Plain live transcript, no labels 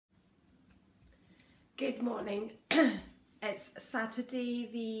Good morning. It's Saturday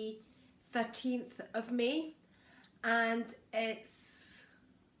the 13th of May and it's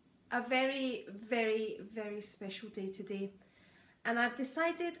a very special day today, and I've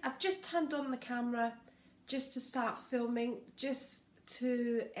decided, I've just turned on the camera just to start filming, just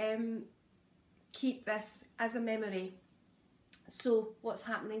to keep this as a memory. So what's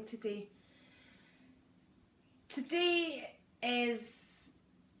happening today? Today is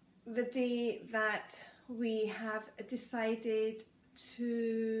the day that we have decided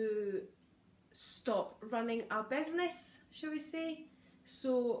to stop running our business, shall we say.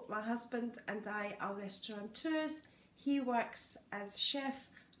 So my husband and I are restaurateurs. He works as chef,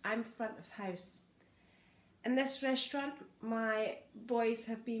 I'm front of house. In this restaurant, my boys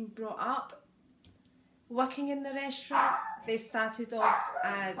have been brought up working in the restaurant. They started off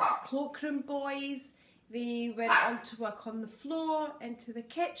as cloakroom boys. They went on to work on the floor, into the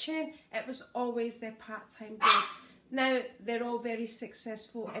kitchen. It was always their part-time job. Now they're all very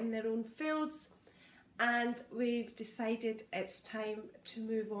successful in their own fields, and we've decided it's time to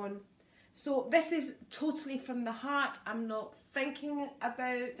move on. So this is totally from the heart. I'm not thinking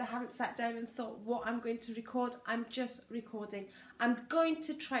about, I haven't sat down and thought what I'm going to record. I'm just recording. I'm going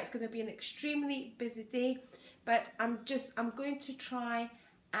to try, it's going to be an extremely busy day, but I'm going to try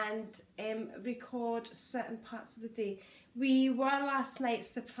and record certain parts of the day. We were last night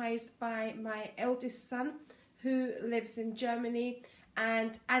surprised by my eldest son, who lives in Germany,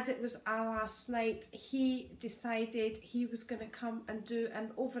 and as it was our last night, he decided he was going to come and do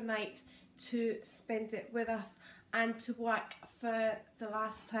an overnight to spend it with us and to work for the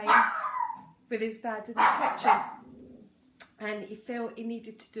last time with his dad in the kitchen. And he felt he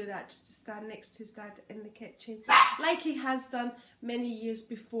needed to do that, just to stand next to his dad in the kitchen, like he has done many years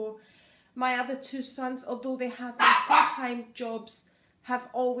before. My other two sons, although they have their full-time jobs, have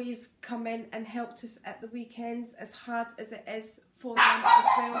always come in and helped us at the weekends, as hard as it is for them as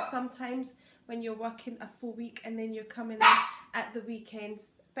well sometimes, when you're working a full week and then you're coming in at the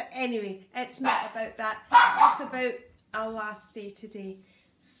weekends. But anyway, it's not about that. It's about our last day today.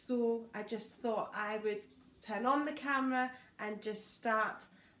 So I just thought I would turn on the camera and just start,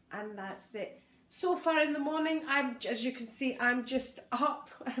 and that's it. So far in the morning, as you can see, I'm just up.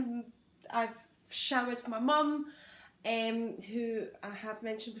 I've showered my mum, who I have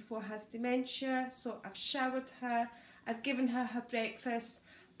mentioned before has dementia, so I've showered her, I've given her her breakfast,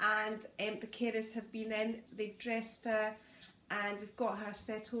 and the carers have been in, they've dressed her, and we've got her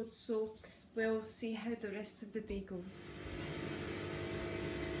settled, so we'll see how the rest of the day goes.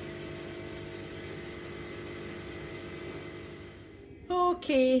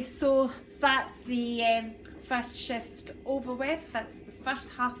 Okay, so that's the first shift over with. That's the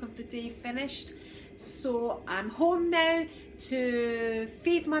first half of the day finished. So I'm home now to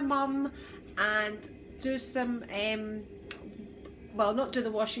feed my mum and do some, well, not do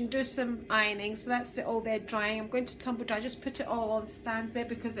the washing, do some ironing. So that's it all there drying. I'm going to tumble dry, just put it all on stands there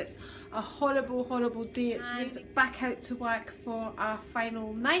because it's a horrible day. It's really back out to work for our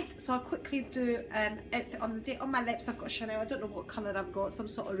final night. So I'll quickly do an outfit on the day. On my lips I've got Chanel, I don't know what colour I've got, some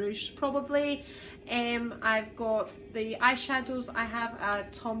sort of rouge probably. I've got the eyeshadows, I have a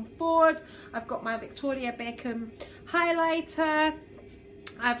Tom Ford, I've got my Victoria Beckham highlighter,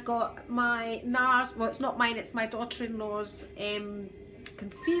 I've got my NARS, well it's not mine, it's my daughter-in-law's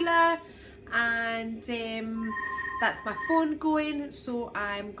concealer, and that's my phone going, so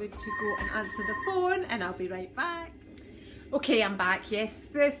I'm going to go and answer the phone and I'll be right back. Okay, I'm back, yes.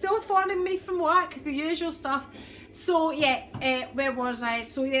 They're still phoning me from work, the usual stuff. So yeah, where was I?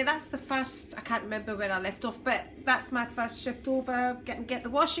 So yeah, that's the first, I can't remember where I left off, but that's my first shift over, get the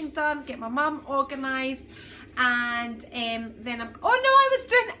washing done, get my mum organised, and then I'm, oh no, I was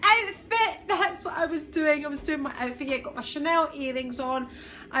doing outfit, that's what I was doing my outfit. Yeah, got my Chanel earrings on,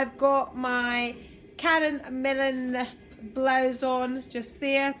 I've got my Karen Millen blouse on, just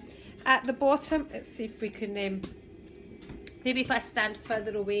there at the bottom. Let's see if we can, maybe if I stand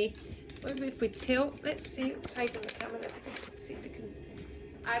further away, maybe if we tilt, let's see, hiding the camera, let's see if we can,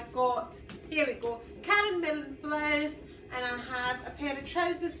 I've got, here we go, Karen Millen blouse, and I have a pair of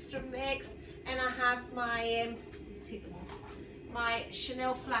trousers from Next, and I have my, take them off, my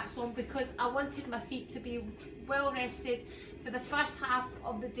Chanel flats on because I wanted my feet to be well rested for the first half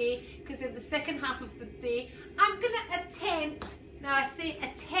of the day, because in the second half of the day I'm going to attempt, now I say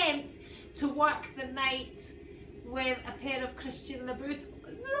attempt, to work the night with a pair of Christian Louboutin.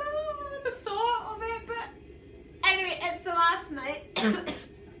 The thought of it, but anyway, it's the last night.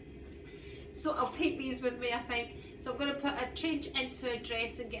 So I'll take these with me, I think. So I'm going to put a change into a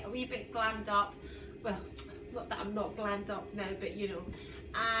dress and get a wee bit glammed up. Well, not that I'm not glammed up now, but you know.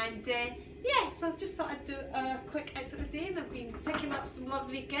 And yeah, so I just thought I'd do a quick outfit of the day, and I've been picking up some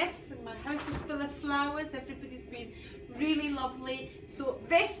lovely gifts, and my house is full of flowers. Everybody's been really lovely. So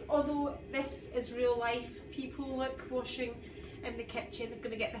this, although this is real life, people look washing in the kitchen. I'm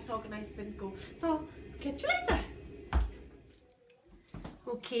going to get this organised and go. So, catch you later.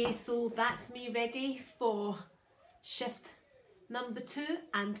 Okay, so that's me ready for shift number 2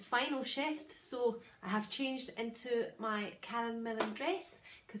 and final shift. So I have changed into my Karen Millen dress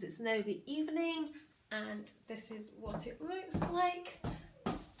because it's now the evening, and this is what it looks like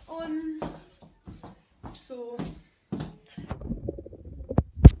on. So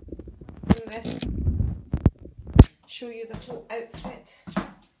this, show you the whole outfit.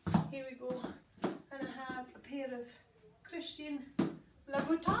 Here we go, and I have a pair of Christian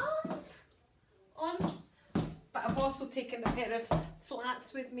Louboutins on, but I've also taken a pair of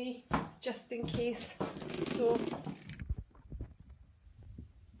flats with me just in case.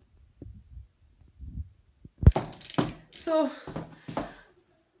 So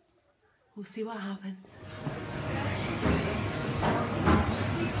we'll see what happens.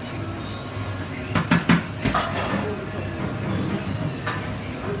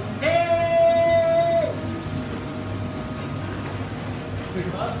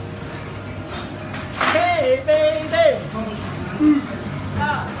 Hey, baby!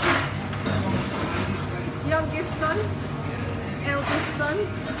 Youngest son, eldest son,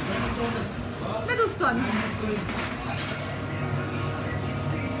 middle son.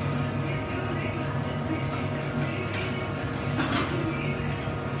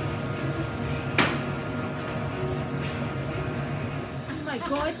 Oh my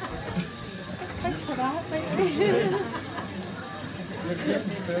God! Thanks for that.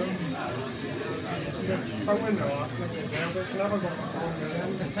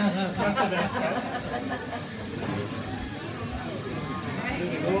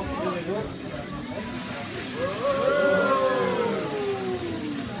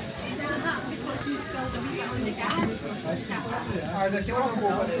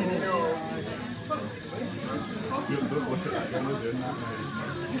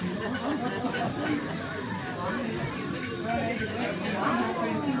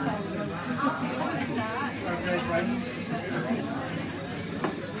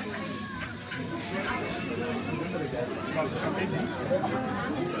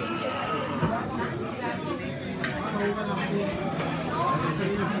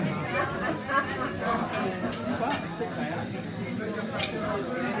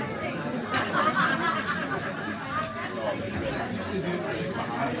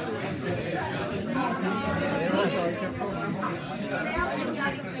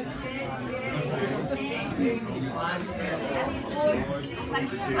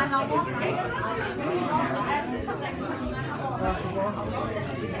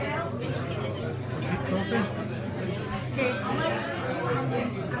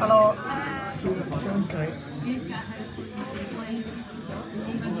 Hello.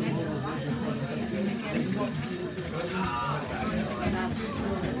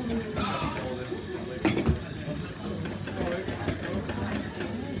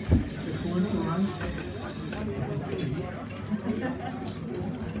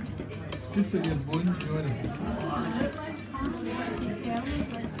 Good for your bones, Jordan.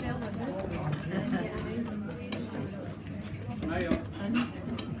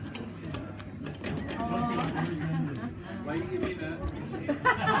 Why you give me that?